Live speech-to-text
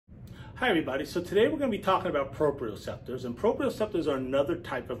Hi everybody, so today we're going to be talking about proprioceptors, and proprioceptors are another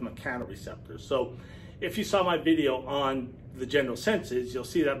type of mechanoreceptors. So if you saw my video on the general senses, you'll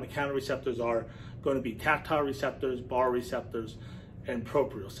see that mechanoreceptors are going to be tactile receptors, baroreceptors, and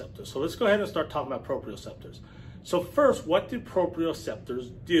proprioceptors. So let's go ahead and start talking about proprioceptors. So first, what do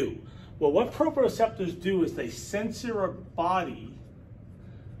proprioceptors do? Well, what proprioceptors do is they sense your body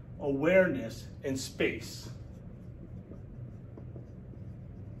awareness in space.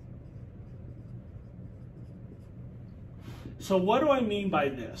 So what do I mean by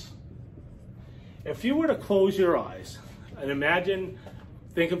this? If you were to close your eyes and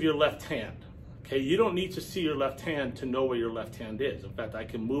think of your left hand, okay? You don't need to see your left hand to know where your left hand is. In fact, I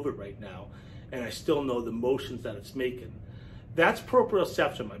can move it right now and I still know the motions that it's making. That's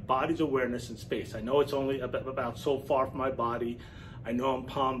proprioception, my body's awareness in space. I know it's only about so far from my body. I know I'm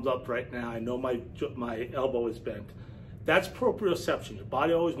palms up right now. I know my elbow is bent. That's proprioception. Your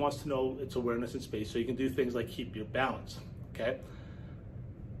body always wants to know its awareness in space so you can do things like keep your balance. Okay?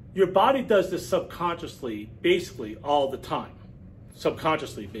 Your body does this subconsciously, basically all the time.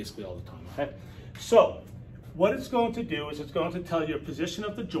 Subconsciously, basically all the time. Okay? So, what it's going to do is it's going to tell you your position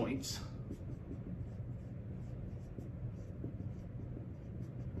of the joints.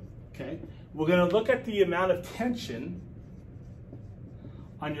 Okay? We're going to look at the amount of tension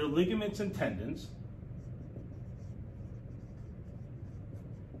on your ligaments and tendons.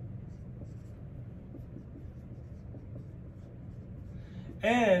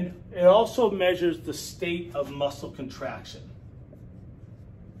 And it also measures the state of muscle contraction.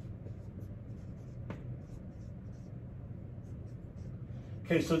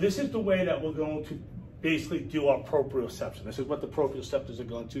 Okay, so this is the way that we're going to basically do our proprioception. This is what the proprioceptors are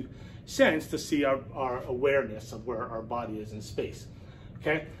going to sense to see our awareness of where our body is in space.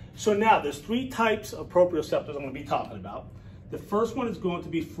 Okay, so now there's three types of proprioceptors I'm going to be talking about. The first one is going to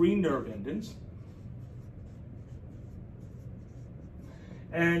be free nerve endings.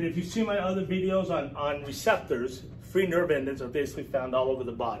 And if you see my other videos on receptors, free nerve endings are basically found all over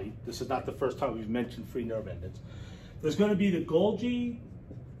the body. This is not the first time we've mentioned free nerve endings. There's going to be the Golgi,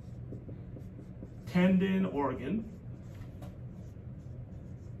 tendon, organ.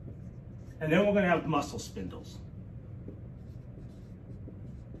 And then we're going to have muscle spindles.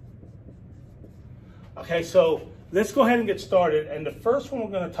 Okay, so let's go ahead and get started. And the first one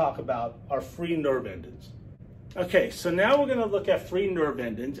we're going to talk about are free nerve endings. Okay, so now we're going to look at free nerve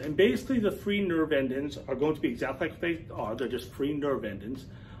endings, and basically the free nerve endings are going to be exactly like they are. They're just free nerve endings,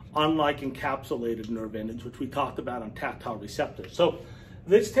 unlike encapsulated nerve endings, which we talked about on tactile receptors. So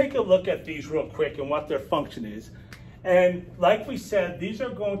let's take a look at these real quick and what their function is. And like we said, these are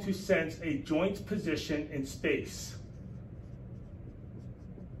going to sense a joint's position in space.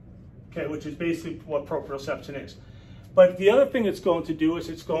 Okay, which is basically what proprioception is. But the other thing it's going to do is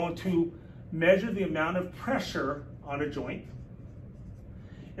it's going to measure the amount of pressure on a joint.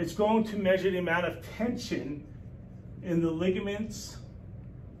 It's going to measure the amount of tension in the ligaments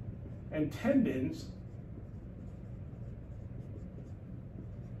and tendons.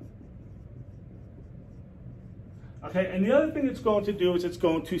 Okay, and the other thing it's going to do is it's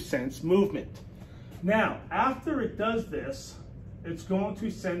going to sense movement. Now, after it does this, it's going to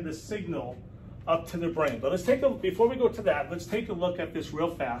send a signal up to the brain. But before we go to that, let's take a look at this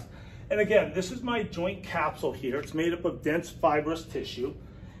real fast. And again, this is my joint capsule here. It's made up of dense fibrous tissue.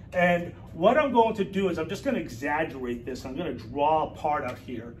 And what I'm going to do is I'm just going to exaggerate this. I'm going to draw a part out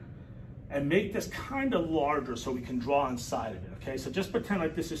here and make this kind of larger so we can draw inside of it. Okay, so just pretend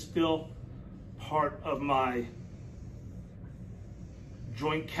like this is still part of my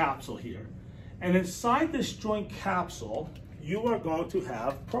joint capsule here. And inside this joint capsule, you are going to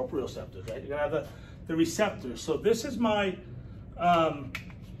have proprioceptors, right? You're going to have the receptors. So this is my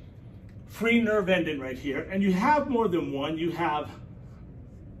free nerve ending right here, and you have more than one. You have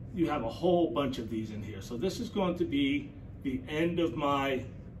a whole bunch of these in here. So this is going to be the end of my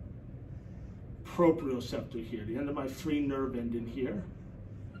proprioceptor here, the end of my free nerve ending here.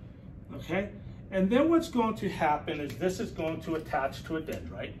 Okay, and then what's going to happen is this is going to attach to a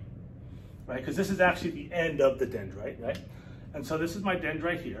dendrite, right? Because this is actually the end of the dendrite, right? And so this is my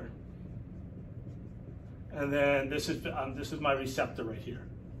dendrite here, and then this is my receptor right here.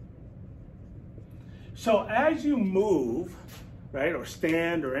 So as you move, right, or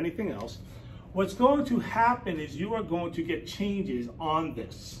stand or anything else, what's going to happen is you are going to get changes on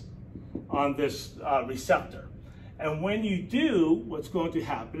this receptor. And when you do, what's going to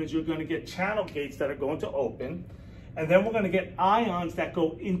happen is you're going to get channel gates that are going to open, and then we're going to get ions that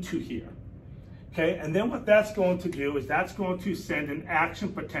go into here. Okay, and then what that's going to do is that's going to send an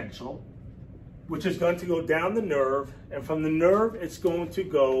action potential, which is going to go down the nerve, and from the nerve, it's going to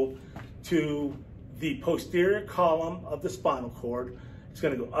go to the posterior column of the spinal cord. It's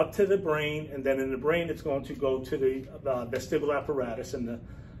going to go up to the brain, and then in the brain it's going to go to the vestibular apparatus in the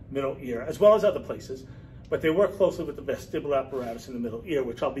middle ear, as well as other places. But they work closely with the vestibular apparatus in the middle ear,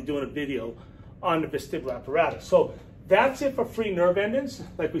 which I'll be doing a video on the vestibular apparatus. So that's it for free nerve endings.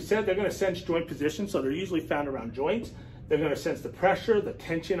 Like we said, they're going to sense joint position, so they're usually found around joints. They're going to sense the pressure, the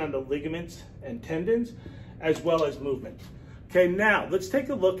tension on the ligaments and tendons, as well as movement. Okay, now let's take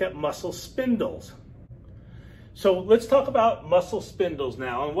a look at muscle spindles. So let's talk about muscle spindles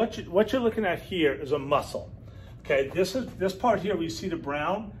now. And what you're looking at here is a muscle. Okay, this part here where you see the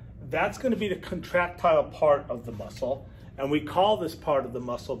brown, that's going to be the contractile part of the muscle. And we call this part of the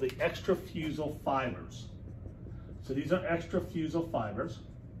muscle the extrafusal fibers. So these are extrafusal fibers.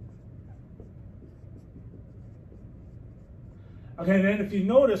 Okay, then if you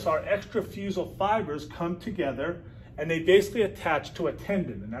notice, our extrafusal fibers come together and they basically attach to a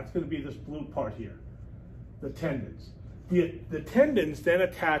tendon, and that's going to be this blue part here, the tendons. The tendons then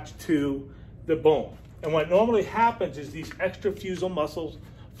attach to the bone. And what normally happens is these extrafusal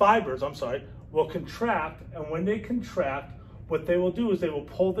fibers will contract, and when they contract, what they will do is they will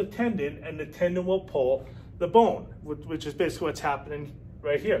pull the tendon, and the tendon will pull the bone, which is basically what's happening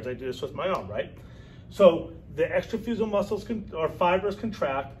right here, as I do this with my arm, right? So the extrafusal muscles or fibers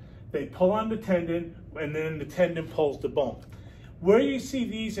contract, they pull on the tendon, and then the tendon pulls the bone. Where you see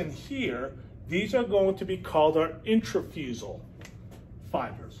these in here, these are going to be called our intrafusal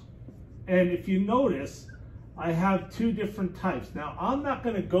fibers. And if you notice, I have two different types. Now, I'm not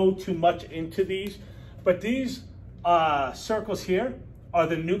going to go too much into these, but these circles here are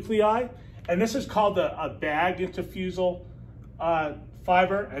the nuclei, and this is called a bag interfusal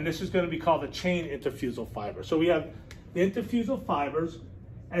fiber, and this is going to be called a chain interfusal fiber. So we have the interfusal fibers,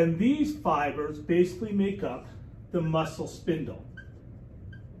 and these fibers basically make up the muscle spindle.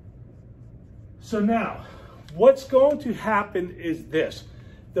 So now, what's going to happen is this.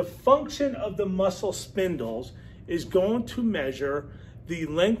 The function of the muscle spindles is going to measure the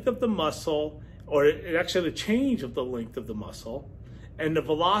length of the muscle, or actually the change of the length of the muscle, and the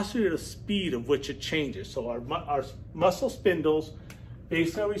velocity or the speed of which it changes. So our muscle spindles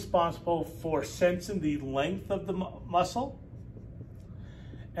basically are responsible for sensing the length of the muscle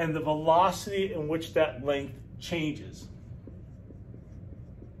and the velocity in which that length changes.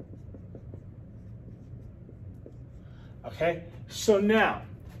 Okay, so now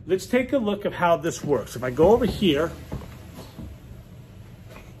let's take a look at how this works. If I go over here,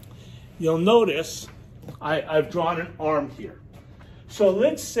 you'll notice I've drawn an arm here. So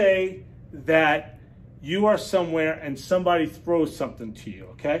let's say that you are somewhere and somebody throws something to you,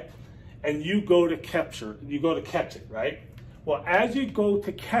 okay? And you go to catch it, right? Well, as you go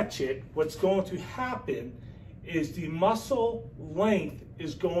to catch it, what's going to happen is the muscle length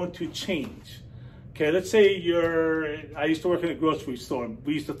is going to change. Okay, let's say I used to work in a grocery store.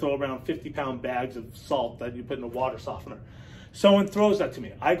 We used to throw around 50-pound bags of salt that you put in a water softener. Someone throws that to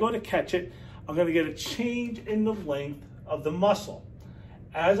me. I go to catch it. I'm going to get a change in the length of the muscle.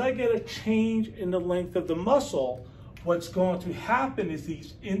 As I get a change in the length of the muscle, what's going to happen is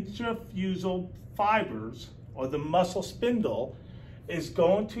these intrafusal fibers, or the muscle spindle, is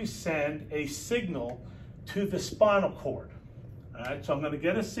going to send a signal to the spinal cord. All right, so I'm going to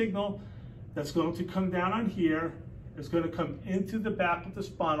get a signal that's going to come down on here. It's going to come into the back of the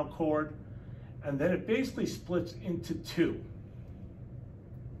spinal cord, and then it basically splits into two.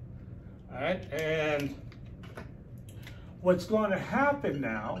 All right, and what's going to happen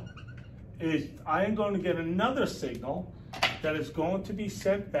now is I am going to get another signal that is going to be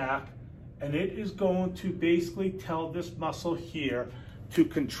sent back, and it is going to basically tell this muscle here to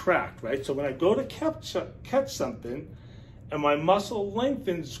contract, right? So when I go to catch something and my muscle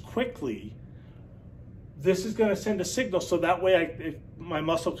lengthens quickly, this is going to send a signal, so that way my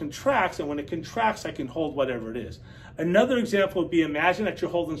muscle contracts, and when it contracts, I can hold whatever it is. Another example would be, imagine that you're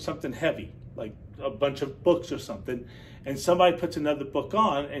holding something heavy, like a bunch of books or something, and somebody puts another book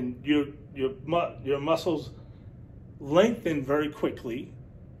on, and your muscles lengthen very quickly,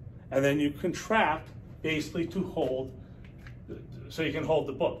 and then you contract basically to hold, so you can hold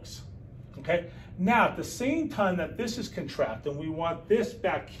the books. Okay? Now, at the same time that this is contracting, we want this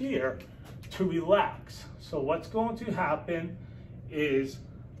back here to relax. So what's going to happen is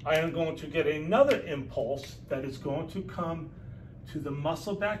I am going to get another impulse that is going to come to the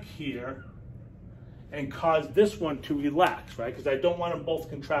muscle back here and cause this one to relax, right? Because I don't want them both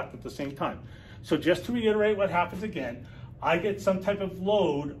contract at the same time. So just to reiterate what happens again, I get some type of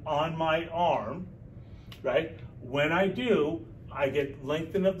load on my arm, right? When I do, I get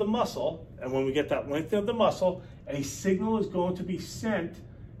lengthening of the muscle, and when we get that lengthening of the muscle, a signal is going to be sent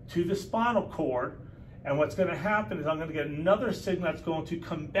to the spinal cord. And what's going to happen is I'm going to get another signal that's going to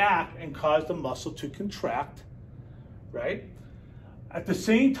come back and cause the muscle to contract, right? At the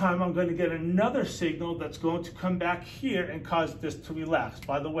same time, I'm going to get another signal that's going to come back here and cause this to relax.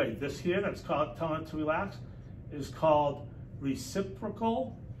 By the way, this here that's called telling it to relax is called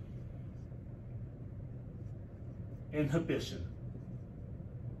reciprocal inhibition.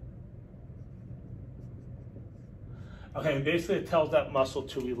 Okay, and basically it tells that muscle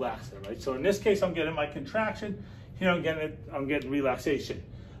to relax there, right? So in this case, I'm getting my contraction. Here I'm getting relaxation.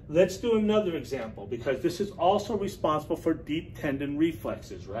 Let's do another example, because this is also responsible for deep tendon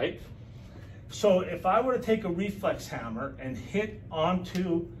reflexes, right? So if I were to take a reflex hammer and hit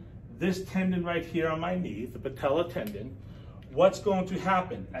onto this tendon right here on my knee, the patella tendon, what's going to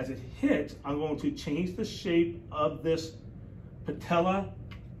happen? As it hits, I'm going to change the shape of this patella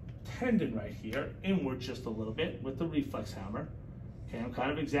tendon right here, inward just a little bit with the reflex hammer. Okay, I'm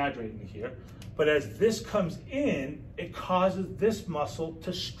kind of exaggerating here. But as this comes in, it causes this muscle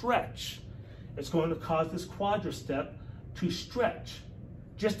to stretch. It's going to cause this quadricep to stretch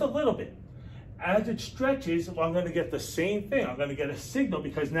just a little bit. As it stretches, well, I'm going to get the same thing. I'm going to get a signal,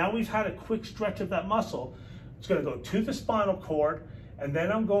 because now we've had a quick stretch of that muscle. It's going to go to the spinal cord, and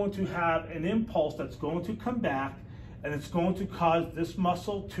then I'm going to have an impulse that's going to come back, and it's going to cause this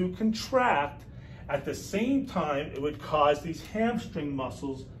muscle to contract. At the same time, it would cause these hamstring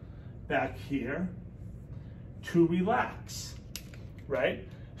muscles back here to relax, right?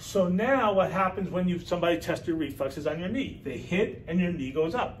 So now what happens when somebody tests your reflexes on your knee? They hit and your knee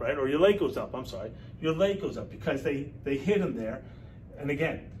goes up, right? Or your leg goes up, I'm sorry. Your leg goes up because they hit them there. And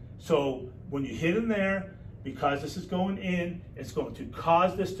again, so when you hit them there, because this is going in, it's going to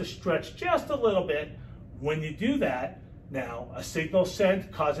cause this to stretch just a little bit. When you do that, now a signal sent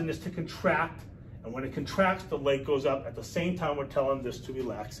causing this to contract, and when it contracts, the leg goes up. At the same time, we're telling this to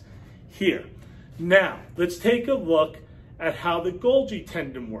relax here. Now, let's take a look at how the Golgi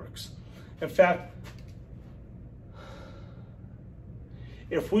tendon works. In fact,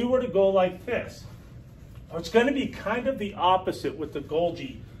 if we were to go like this, it's going to be kind of the opposite with the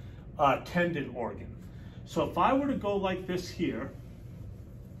Golgi tendon organ. So if I were to go like this here,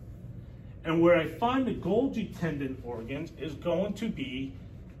 and where I find the Golgi tendon organs is going to be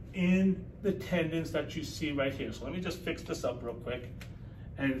in the tendons that you see right here. So let me just fix this up real quick.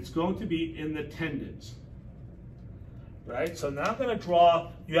 And it's going to be in the tendons, right? So now I'm going to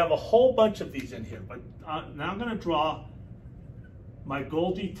draw, you have a whole bunch of these in here, but now I'm going to draw my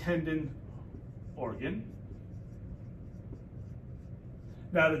Golgi tendon organ.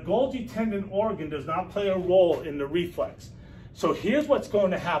 Now the Golgi tendon organ does not play a role in the reflex. So here's what's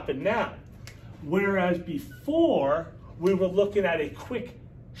going to happen now. Whereas before, we were looking at a quick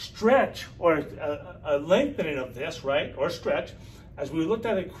stretch or a lengthening of this, right? Or stretch. As we looked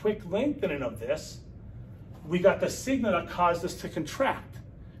at a quick lengthening of this, we got the signal that caused this to contract.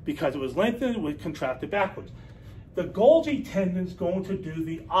 Because it was lengthened, it would contract it backwards. The Golgi tendon is going to do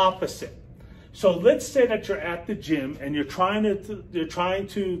the opposite. So let's say that you're at the gym and you're trying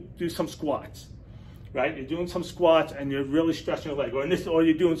to do some squats, right? You're doing some squats and you're really stretching your leg, or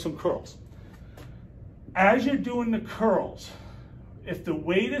you're doing some curls. As you're doing the curls, if the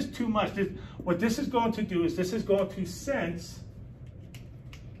weight is too much, what this is going to do is this is going to sense,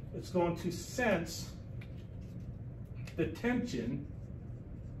 it's going to sense the tension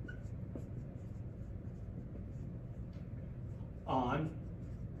on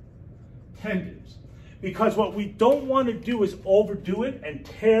tendons. Because what we don't want to do is overdo it and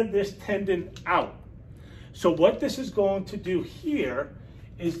tear this tendon out. So what this is going to do here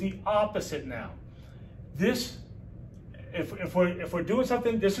is the opposite now. This, if we're doing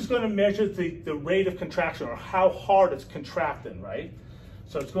something, this is going to measure the rate of contraction, or how hard it's contracting, right?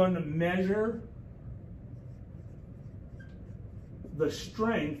 So it's going to measure the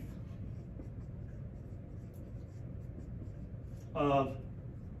strength of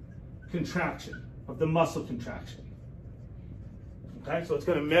contraction, of the muscle contraction. Okay, so it's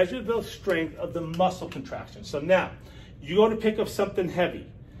going to measure the strength of the muscle contraction. So now, you go to pick up something heavy.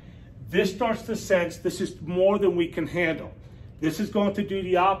 This starts to sense this is more than we can handle. This is going to do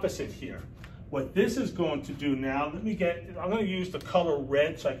the opposite here. What this is going to do now, I'm going to use the color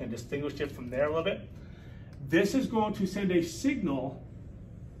red so I can distinguish it from there a little bit. This is going to send a signal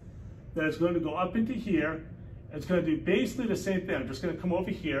that is going to go up into here. It's going to do basically the same thing. I'm just going to come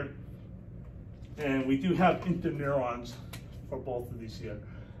over here, and we do have interneurons for both of these here.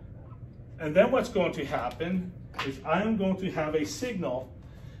 And then what's going to happen is I am going to have a signal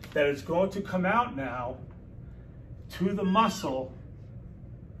that is going to come out now to the muscle,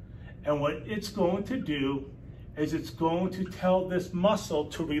 and what it's going to do is it's going to tell this muscle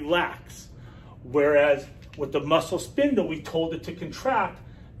to relax. Whereas with the muscle spindle, we told it to contract.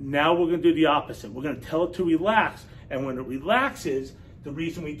 Now we're going to do the opposite. We're going to tell it to relax. And when it relaxes, the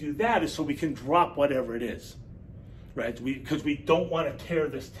reason we do that is so we can drop whatever it is, right? Because we don't want to tear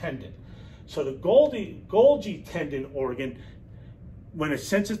this tendon. So the Golgi tendon organ, when it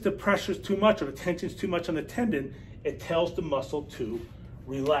senses the pressure is too much or the tension is too much on the tendon, it tells the muscle to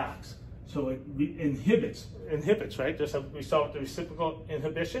relax. So it inhibits, right? Just like we saw with the reciprocal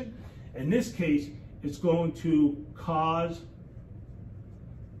inhibition. In this case, it's going to cause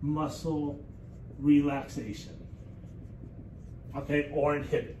muscle relaxation, okay, or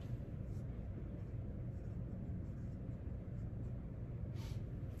inhibit.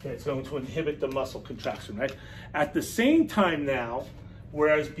 Okay, it's going to inhibit the muscle contraction, right? At the same time now,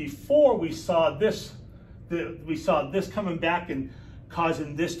 whereas before we saw this coming back and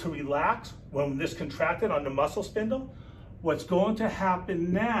causing this to relax when this contracted on the muscle spindle, what's going to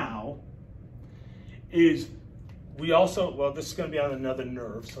happen now is this is going to be on another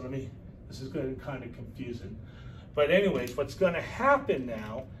nerve, so this is going to be kind of confusing. But anyways, what's going to happen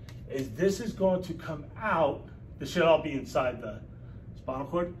now is this is going to come out. This should all be inside the spinal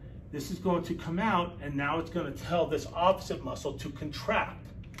cord. This is going to come out, and now it's going to tell this opposite muscle to contract.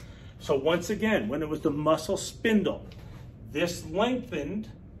 So once again, when it was the muscle spindle, this lengthened,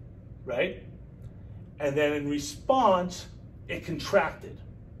 right? And then in response, it contracted.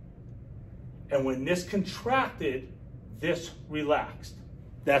 And when this contracted, this relaxed.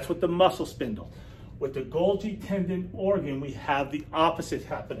 That's what the muscle spindle. With the Golgi tendon organ, we have the opposite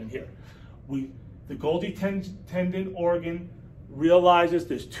happening here. The Golgi tendon organ realizes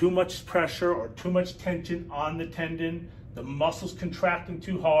there's too much pressure or too much tension on the tendon. The muscle's contracting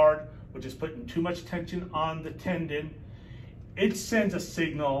too hard, which is putting too much tension on the tendon. It sends a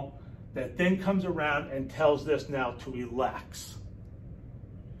signal that then comes around and tells this now to relax.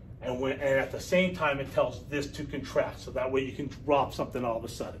 And at the same time, it tells this to contract. So that way you can drop something all of a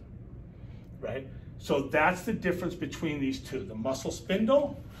sudden, right? So that's the difference between these two. The muscle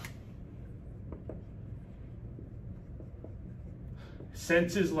spindle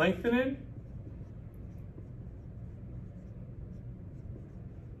senses lengthening,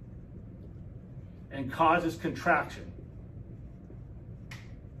 and causes contraction.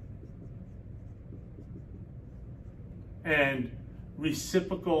 And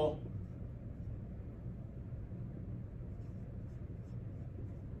reciprocal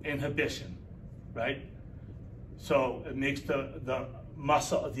inhibition, right? So it makes the other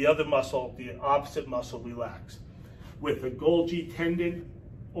muscle, the opposite muscle, relax. With the Golgi tendon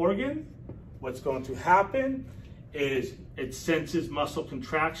organ, what's going to happen is it senses muscle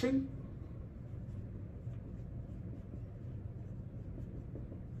contraction,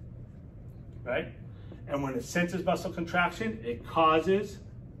 right? And when it senses muscle contraction, it causes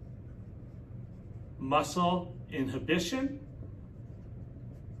muscle inhibition,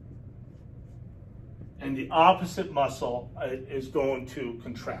 and the opposite muscle is going to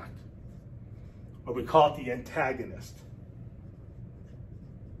contract, or we call it the antagonist.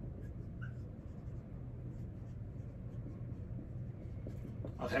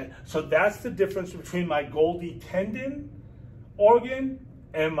 Okay, so that's the difference between my Golgi tendon organ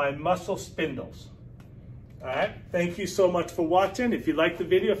and my muscle spindles. All right, thank you so much for watching. If you liked the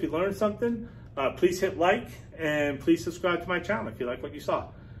video, if you learned something, please hit like and please subscribe to my channel if you like what you saw.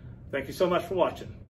 Thank you so much for watching.